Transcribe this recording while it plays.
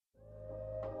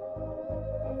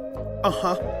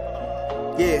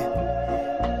Yeah.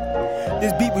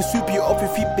 This beat will sweep you off your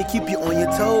feet, they keep you on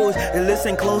your toes. And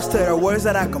listen close to the words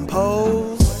that I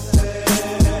compose.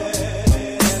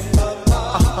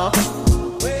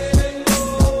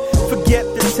 Forget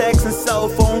the text and cell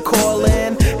phone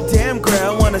calling. Damn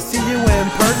girl, I wanna see you in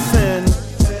person.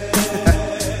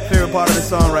 Favorite part of the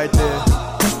song right there.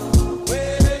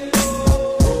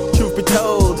 Truth be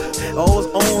told, always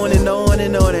on and on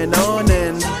and on and on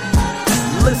and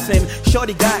listen,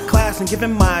 shorty got class and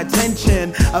giving my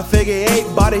attention. A figure eight,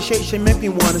 body shape, she make me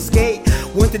wanna skate.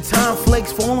 Winter time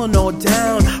flakes falling all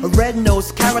down. A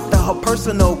red-nosed character, her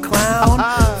personal clown.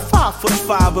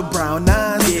 5'5" with brown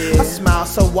eyes. Her smile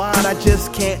so wide, I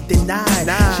just can't deny.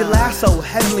 She laughs so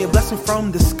heavenly, a blessing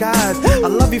from the skies. I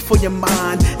love you for your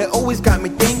mind, it always got me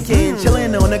thinking.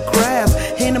 Chilling on the grass,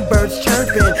 hearing the birds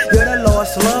chirping. You're the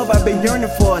lost love I've been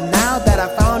yearning for. Now that I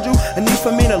found you, a need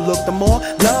for me to look the more.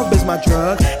 Love is my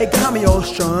drug, it got me all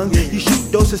strung. You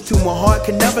shoot doses to my heart,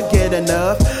 can never get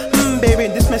enough. Baby,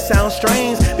 this may sound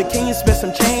strange, but can you spend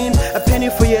some change? A penny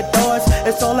for your thoughts,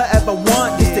 it's all I ever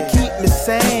want, just to keep me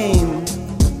sane.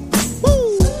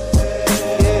 Woo!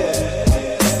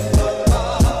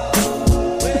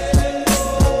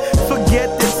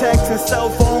 Forget the text and cell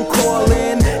phone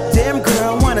calling. Damn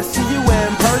girl, I wanna see you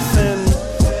in person.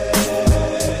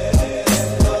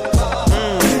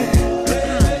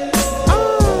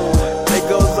 It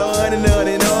goes on and on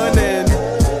and on and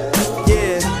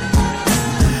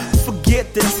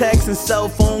the text and cell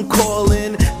phone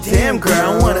calling. Damn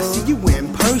girl, I wanna see you in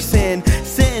person.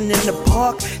 Sitting in the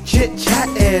park,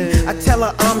 chit-chatting. I tell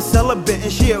her I'm celibate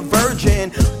and she a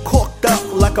virgin. Corked up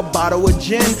like a bottle of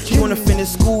gin. She wanna finish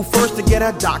school first to get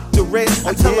her doctorate.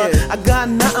 I tell her I got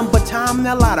nothing but time and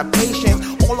a lot of patience.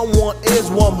 All I want is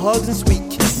warm hugs and sweet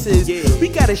kisses. We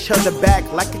got each other back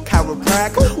like a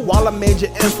chiropractor. While I major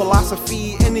in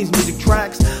philosophy in these music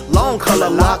tracks. Long color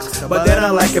locks, but then I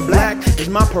like it black. It's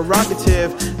my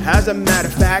prerogative. As a matter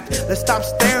of fact, let's stop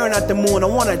staring at the moon. I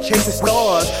wanna chase the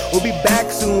stars. We'll be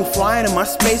back soon, flying in my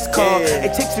space car.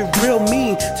 It takes a real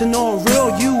me to know a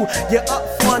real you. You're up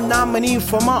for a nominee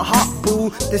for my heart,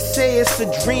 boo. They say it's a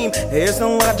dream, it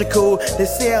isn't logical. They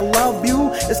say I love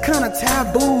you, it's kinda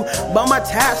taboo. But my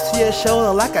tats to your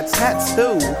shoulder like a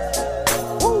tattoo.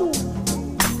 Woo.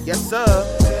 Yes sir.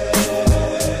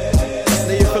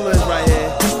 Know your feelings right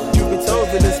here. You be told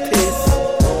in this piece.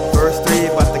 Verse 3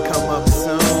 about to come up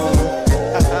soon.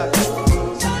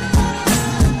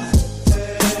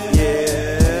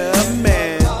 Yeah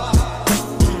man.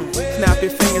 Snap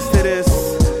your fingers to this.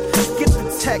 Get the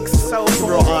text so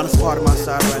real honest part of my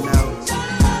side right now.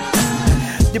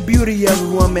 The beauty of a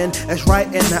woman is right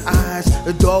in her eyes.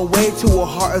 The doorway to her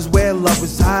heart is where love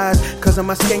resides. Cause of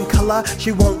my skin color,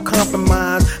 she won't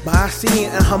compromise. But I see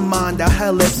it in her mind that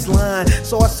her lips line.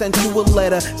 So I sent you a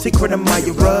letter, secret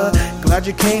admirer. Glad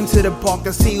you came to the park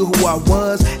to see who I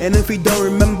was. And if you don't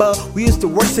remember, we used to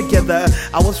work together.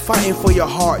 I was fighting for your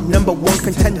heart, #1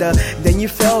 contender. Then you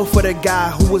fell for the guy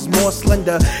who was more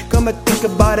slender. Come and think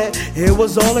about it, it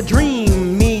was all a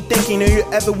dream. Me thinking that you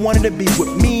ever wanted to be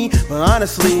with me. But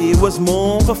honestly, it was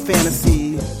more of a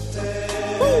fantasy.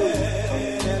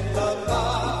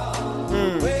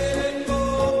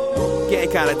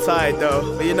 Getting kinda tired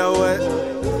though, but you know what?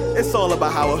 It's all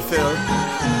about how I feel.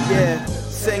 Yeah,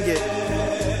 sing it.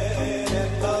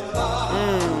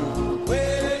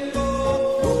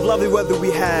 Lovely weather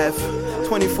we have.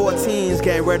 2014's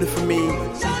getting ready for me.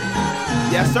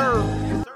 Yes sir.